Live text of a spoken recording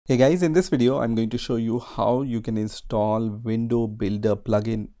Hey guys, in this video I'm going to show you how you can install WindowBuilder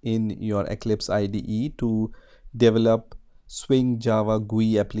plugin in your Eclipse IDE to develop Swing Java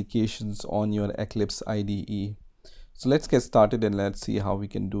GUI applications on your Eclipse IDE. So let's get started and let's see how we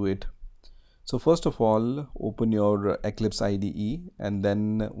can do it. So first of all, open your Eclipse IDE, and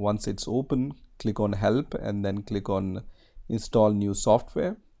then once it's open, click on Help and then click on Install New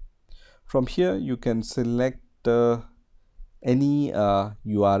Software. From here you can select any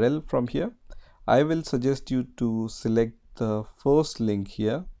URL from here. I will suggest you to select the first link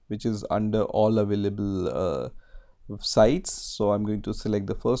here, which is under all available sites. So I'm going to select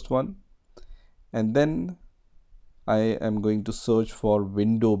the first one, and then I am going to search for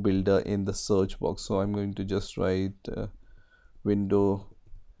WindowBuilder in the search box. So I'm going to just write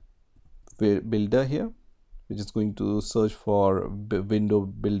WindowBuilder here, which is going to search for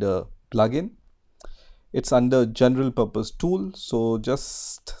WindowBuilder plugin. It's under general purpose tool, so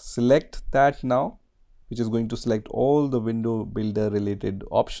just select that now, which is going to select all the WindowBuilder related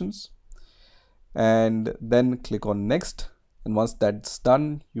options, and then click on next. And once that's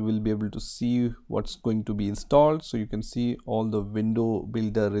done, you will be able to see what's going to be installed. So you can see all the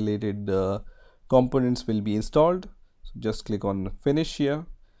WindowBuilder related components will be installed. So just click on finish here,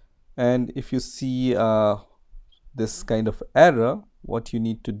 and if you see this kind of error, what you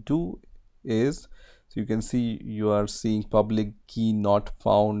need to do is, so you can see you are seeing public key not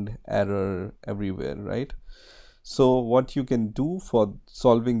found error everywhere, right? So what you can do for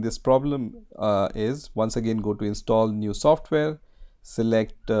solving this problem is, once again, go to install new software,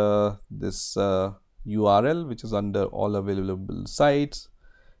 select this URL which is under all available sites.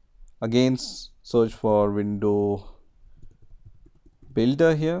 Again, search for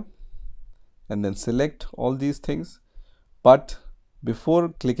WindowBuilder here and then select all these things. But before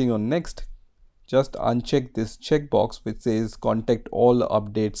clicking on next, just uncheck this checkbox which says contact all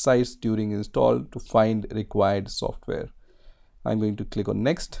update sites during install to find required software. I'm going to click on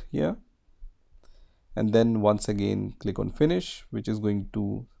next here, and then once again click on finish, which is going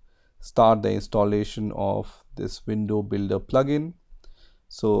to start the installation of this WindowBuilder plugin.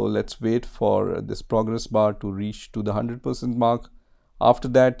 So let's wait for this progress bar to reach to the 100% mark. After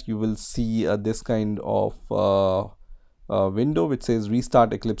that, you will see this kind of window which says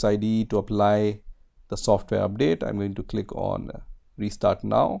restart Eclipse IDE to apply the software update. I'm going to click on restart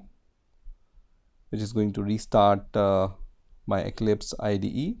now, which is going to restart my Eclipse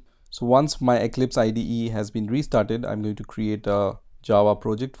IDE. So once my Eclipse IDE has been restarted, I'm going to create a Java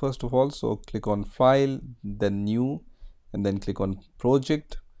project first of all. So click on file, then new, and then click on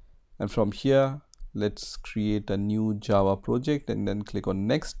project, and from here let's create a new Java project and then click on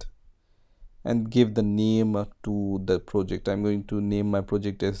next and give the name to the project. I'm going to name my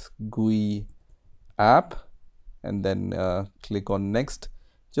project as GUI app, and then click on next.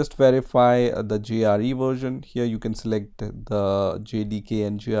 Just verify the JRE version. Here you can select the JDK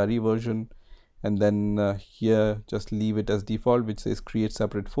and JRE version, and then here just leave it as default, which says create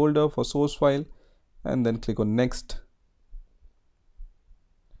separate folder for source file, and then click on next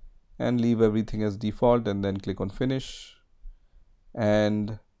and leave everything as default, and then click on finish.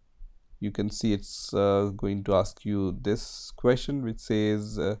 And you can see it's going to ask you this question which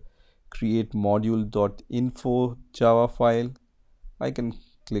says create module.info Java file. I can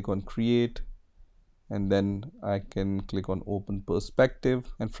click on create, and then I can click on open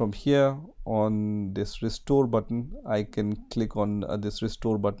perspective, and from here on this restore button, I can click on this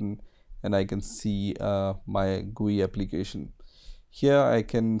restore button and I can see my GUI application. Here I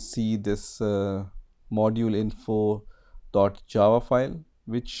can see this module info.java file,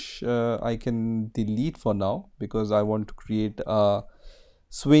 which I can delete for now because I want to create a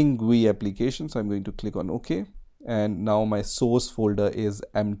Swing GUI application. So I'm going to click on OK, and now my source folder is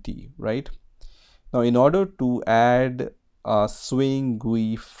empty, right? Now in order to add a Swing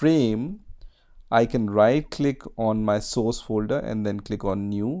GUI frame, I can right click on my source folder and then click on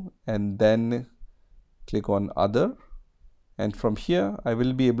new, and then click on other, and from here I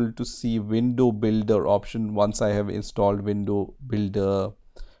will be able to see WindowBuilder option once I have installed WindowBuilder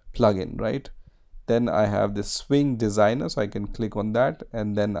plugin, right? Then I have this Swing Designer, so I can click on that,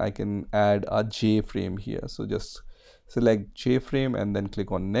 and then I can add a JFrame here. So just select JFrame and then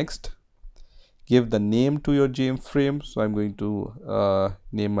click on next. Give the name to your JFrame. So I'm going to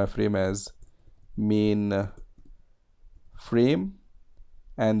name my frame as main frame,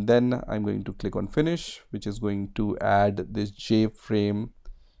 and then I'm going to click on finish, which is going to add this JFrame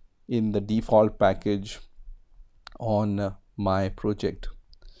in the default package on my project.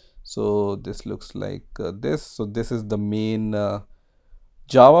 So this looks like this. So this is the main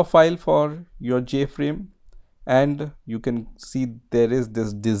Java file for your JFrame, and you can see there is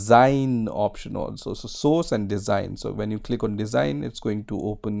this design option also, so source and design. So when you click on design, it's going to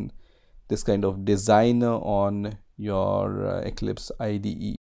open this kind of designer on your Eclipse IDE.